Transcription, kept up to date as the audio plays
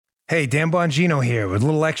Hey, Dan Bongino here with a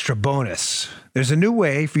little extra bonus. There's a new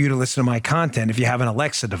way for you to listen to my content if you have an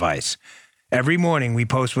Alexa device. Every morning, we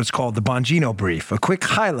post what's called the Bongino Brief, a quick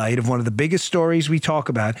highlight of one of the biggest stories we talk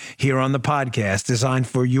about here on the podcast, designed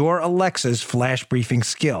for your Alexa's flash briefing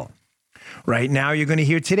skill. Right now, you're going to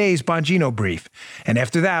hear today's Bongino Brief, and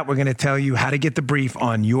after that, we're going to tell you how to get the brief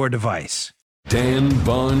on your device. Dan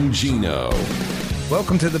Bongino.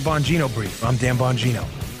 Welcome to the Bongino Brief. I'm Dan Bongino.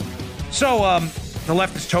 So, the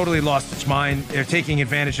left has totally lost its mind. They're taking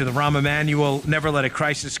advantage of the Rahm Emanuel never let a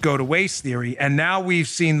crisis go to waste theory. And now we've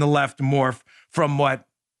seen the left morph from what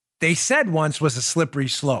they said once was a slippery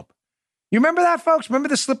slope. You remember that, folks? Remember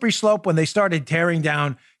the slippery slope when they started tearing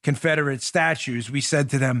down Confederate statues? We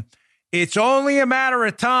said to them, it's only a matter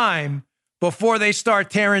of time before they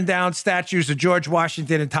start tearing down statues of George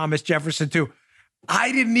Washington and Thomas Jefferson too.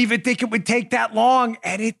 I didn't even think it would take that long,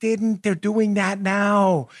 and it didn't. They're doing that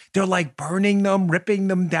now. They're like burning them, ripping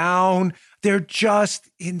them down. They're just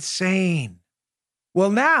insane.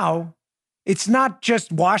 Well, now it's not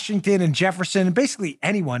just Washington and Jefferson and basically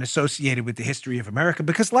anyone associated with the history of America,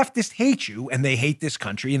 because leftists hate you and they hate this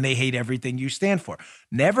country and they hate everything you stand for.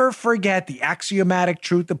 Never forget the axiomatic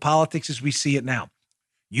truth of politics as we see it now.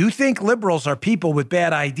 You think liberals are people with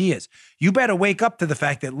bad ideas. You better wake up to the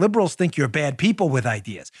fact that liberals think you're bad people with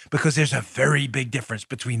ideas, because there's a very big difference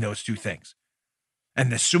between those two things. And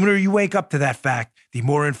the sooner you wake up to that fact, the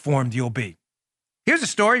more informed you'll be. Here's a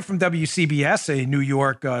story from WCBS, a New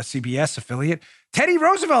York CBS affiliate. Teddy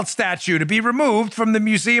Roosevelt statue to be removed from the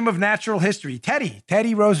Museum of Natural History.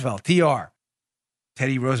 Teddy Roosevelt, TR.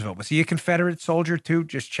 Teddy Roosevelt, was he a Confederate soldier too?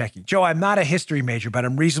 Just checking. Joe, I'm not a history major, but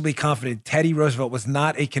I'm reasonably confident Teddy Roosevelt was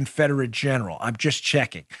not a Confederate general. I'm just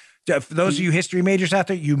checking. For those of you history majors out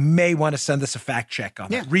there, you may want to send us a fact check on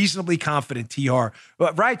that. Reasonably confident TR.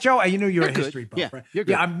 Right, Joe? You knew you're a history buff, right? You're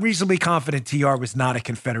good. Yeah, I'm reasonably confident TR was not a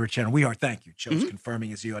Confederate general. We are. Thank you. Joe's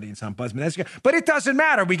confirming as the audience on Buzzman. That's good. But it doesn't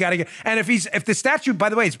matter. We got to get. And if the statue, by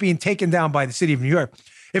the way, it's being taken down by the city of New York.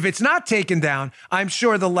 If it's not taken down, I'm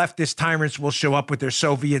sure the leftist tyrants will show up with their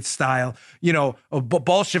Soviet-style,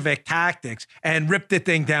 Bolshevik tactics and rip the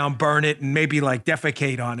thing down, burn it, and maybe like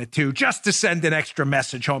defecate on it too, just to send an extra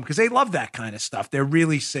message home, because they love that kind of stuff. They're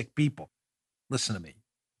really sick people. Listen to me.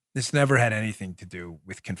 This never had anything to do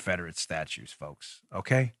with Confederate statues, folks,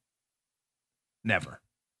 okay? Never.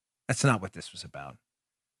 That's not what this was about.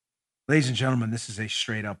 Ladies and gentlemen, this is a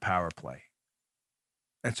straight-up power play.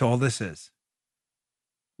 That's all this is.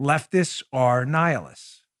 Leftists are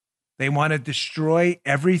nihilists. They want to destroy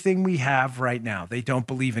everything we have right now. They don't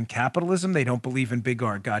believe in capitalism. They don't believe in big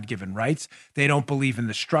R God-given rights. They don't believe in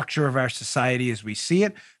the structure of our society as we see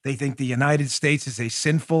it. They think the United States is a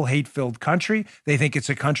sinful, hate-filled country. They think it's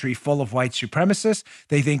a country full of white supremacists.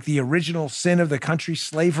 They think the original sin of the country,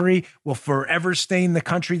 slavery, will forever stain the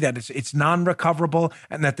country, that it's non-recoverable,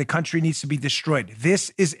 and that the country needs to be destroyed.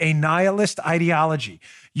 This is a nihilist ideology.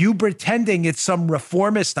 You pretending it's some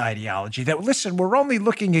reformist ideology that, listen, we're only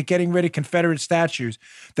looking at getting rid of Confederate statues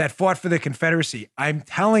that fought for the Confederacy. I'm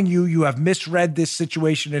telling you, you have misread this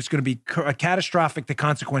situation. It's going to be catastrophic, the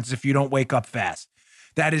consequences, if you don't wake up fast.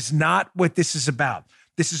 That is not what this is about.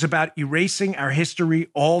 This is about erasing our history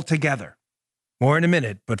altogether. More in a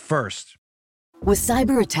minute, but first. With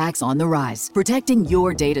cyber attacks on the rise, protecting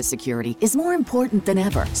your data security is more important than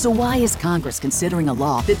ever. So why is Congress considering a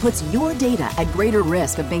law that puts your data at greater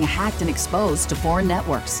risk of being hacked and exposed to foreign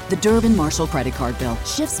networks? The Durbin-Marshall credit card bill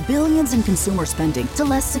shifts billions in consumer spending to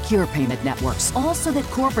less secure payment networks, all so that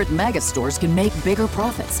corporate mega stores can make bigger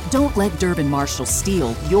profits. Don't let Durbin-Marshall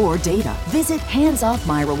steal your data. Visit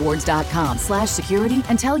handsoffmyrewards.com/security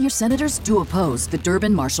and tell your senators to oppose the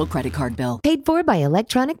Durbin-Marshall credit card bill. Paid for by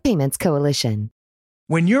Electronic Payments Coalition.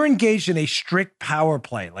 When you're engaged in a strict power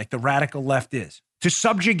play like the radical left is, to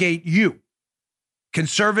subjugate you,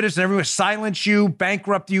 conservatives and everyone, silence you,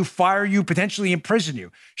 bankrupt you, fire you, potentially imprison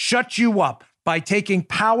you, shut you up by taking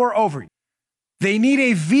power over you, they need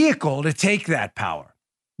a vehicle to take that power,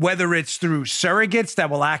 whether it's through surrogates that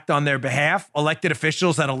will act on their behalf, elected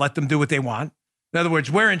officials that'll let them do what they want. In other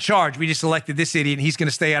words, we're in charge. We just elected this idiot and he's going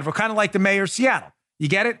to stay out of it, kind of like the mayor of Seattle. You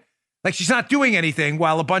get it? Like she's not doing anything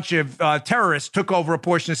while a bunch of terrorists took over a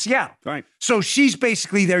portion of Seattle. Right. So she's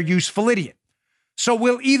basically their useful idiot. So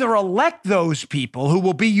we'll either elect those people who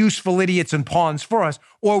will be useful idiots and pawns for us,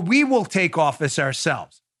 or we will take office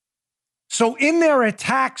ourselves. So in their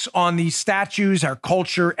attacks on these statues, our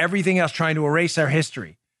culture, everything else, trying to erase our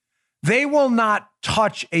history, they will not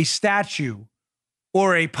touch a statue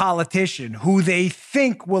or a politician who they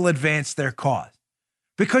think will advance their cause.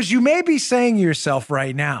 Because you may be saying to yourself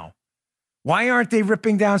right now, why aren't they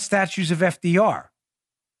ripping down statues of FDR?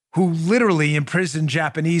 who literally imprisoned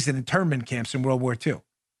Japanese in internment camps in World War II?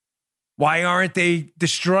 Why aren't they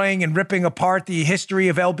destroying and ripping apart the history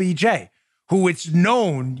of LBJ, who it's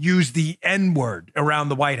known used the N-word around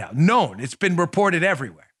the White House? Known. It's been reported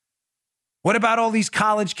everywhere. What about all these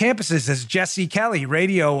college campuses? As Jesse Kelly, a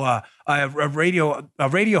radio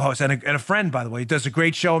host and a friend, by the way, does a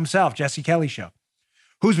great show himself, Jesse Kelly Show,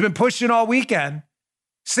 who's been pushing all weekend,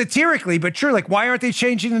 satirically, but true, like, why aren't they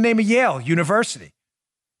changing the name of Yale University?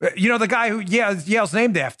 You know, the guy who Yale's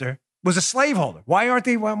named after was a slaveholder. Why aren't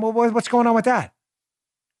they? What's going on with that?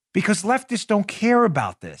 Because leftists don't care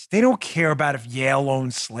about this. They don't care about if Yale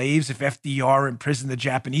owned slaves, if FDR imprisoned the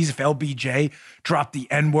Japanese, if LBJ dropped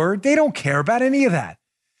the N-word. They don't care about any of that.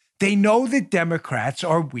 They know that Democrats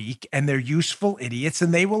are weak and they're useful idiots,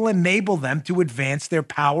 and they will enable them to advance their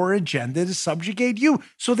power agenda to subjugate you.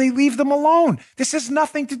 So they leave them alone. This has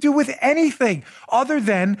nothing to do with anything other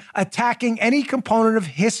than attacking any component of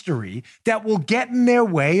history that will get in their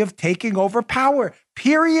way of taking over power.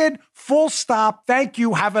 Period. Full stop. Thank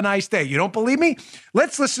you. Have a nice day. You don't believe me?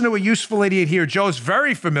 Let's listen to a useful idiot here. Joe's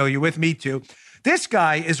very familiar with. Me too. This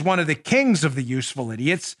guy is one of the kings of the useful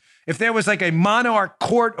idiots. If there was like a monarch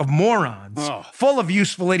court of morons full of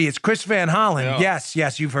useful idiots, Chris Van Hollen,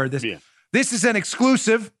 yes, you've heard this. Yeah. This is an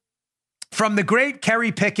exclusive from the great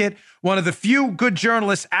Kerry Pickett, one of the few good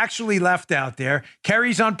journalists actually left out there.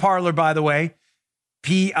 Kerry's on Parler, by the way,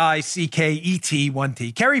 Pickett,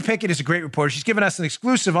 1T. Kerry Pickett is a great reporter. She's given us an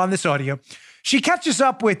exclusive on this audio. She catches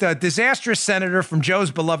up with a disastrous senator from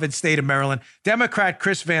Joe's beloved state of Maryland, Democrat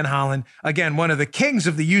Chris Van Hollen, again, one of the kings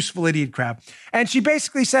of the useful idiot crap. And she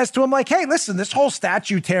basically says to him, like, hey, listen, this whole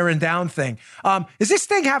statue tearing down thing, does this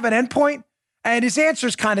thing have an endpoint? And his answer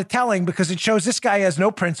is kind of telling because it shows this guy has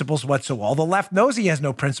no principles whatsoever. The left knows he has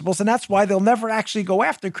no principles, and that's why they'll never actually go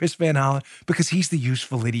after Chris Van Hollen, because he's the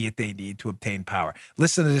useful idiot they need to obtain power.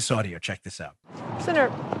 Listen to this audio. Check this out.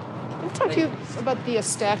 Senator, I'll talk to you about the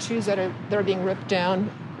statues that are being ripped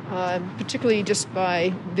down, particularly just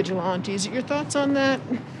by vigilantes. Your thoughts on that?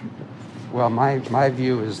 Well, my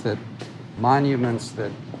view is that monuments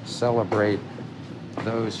that celebrate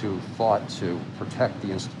those who fought to protect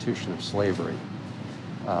the institution of slavery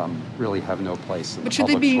really have no place in the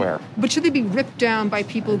public square. But should they be ripped down by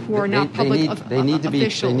people who are not public officials? They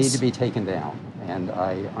need to be taken down, and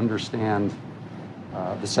I understand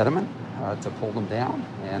the sentiment to pull them down,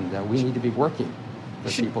 and we need to be working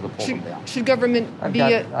with people to pull them down. Should government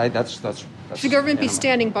should government be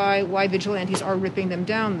standing by why vigilantes are ripping them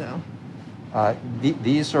down, though?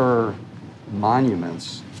 These are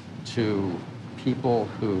monuments to people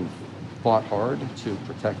who fought hard to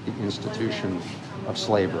protect the institution of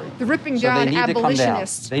slavery. They're ripping down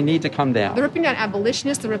abolitionists. They need to come down. They're ripping down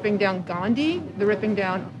abolitionists. They're ripping down Gandhi. They're ripping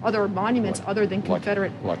down other monuments other than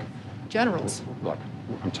Confederate generals. Look,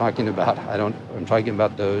 I'm talking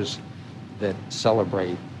about those that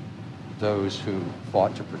celebrate those who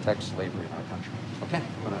fought to protect slavery in our country. Okay?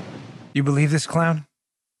 You believe this clown?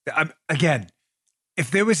 Again, if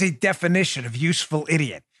there was a definition of useful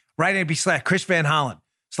idiot, right, it'd be Chris Van Hollen.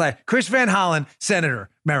 Chris Van Hollen, Senator,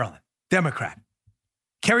 Maryland, Democrat.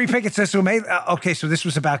 Kerry Pickett says to him, hey, okay, so this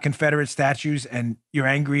was about Confederate statues and you're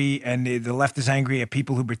angry and the left is angry at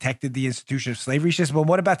people who protected the institution of slavery. She says, well,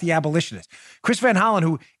 what about the abolitionists? Chris Van Hollen,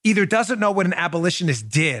 who either doesn't know what an abolitionist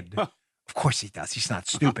did, of course he does, he's not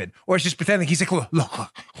stupid, or is just pretending. He's like,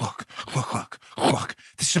 look,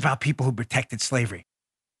 this is about people who protected slavery.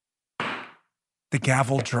 The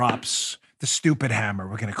gavel drops, the stupid hammer,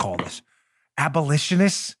 we're going to call this.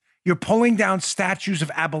 Abolitionists? You're pulling down statues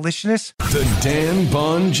of abolitionists? The Dan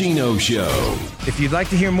Bongino Show. If you'd like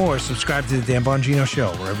to hear more, subscribe to the Dan Bongino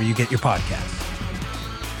Show, wherever you get your podcasts.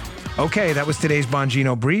 Okay, that was today's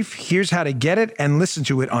Bongino Brief. Here's how to get it and listen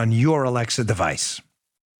to it on your Alexa device.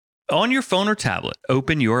 On your phone or tablet,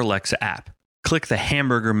 open your Alexa app. Click the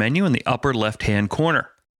hamburger menu in the upper left-hand corner.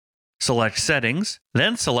 Select Settings,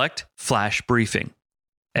 then select Flash Briefing.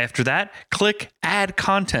 After that, click Add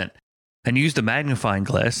Content and use the magnifying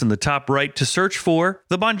glass in the top right to search for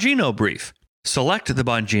the Bongino Brief. Select the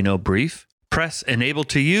Bongino Brief, press Enable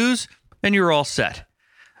to Use, and you're all set.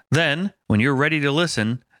 Then, when you're ready to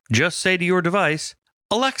listen, just say to your device,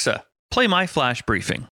 Alexa, play my flash briefing.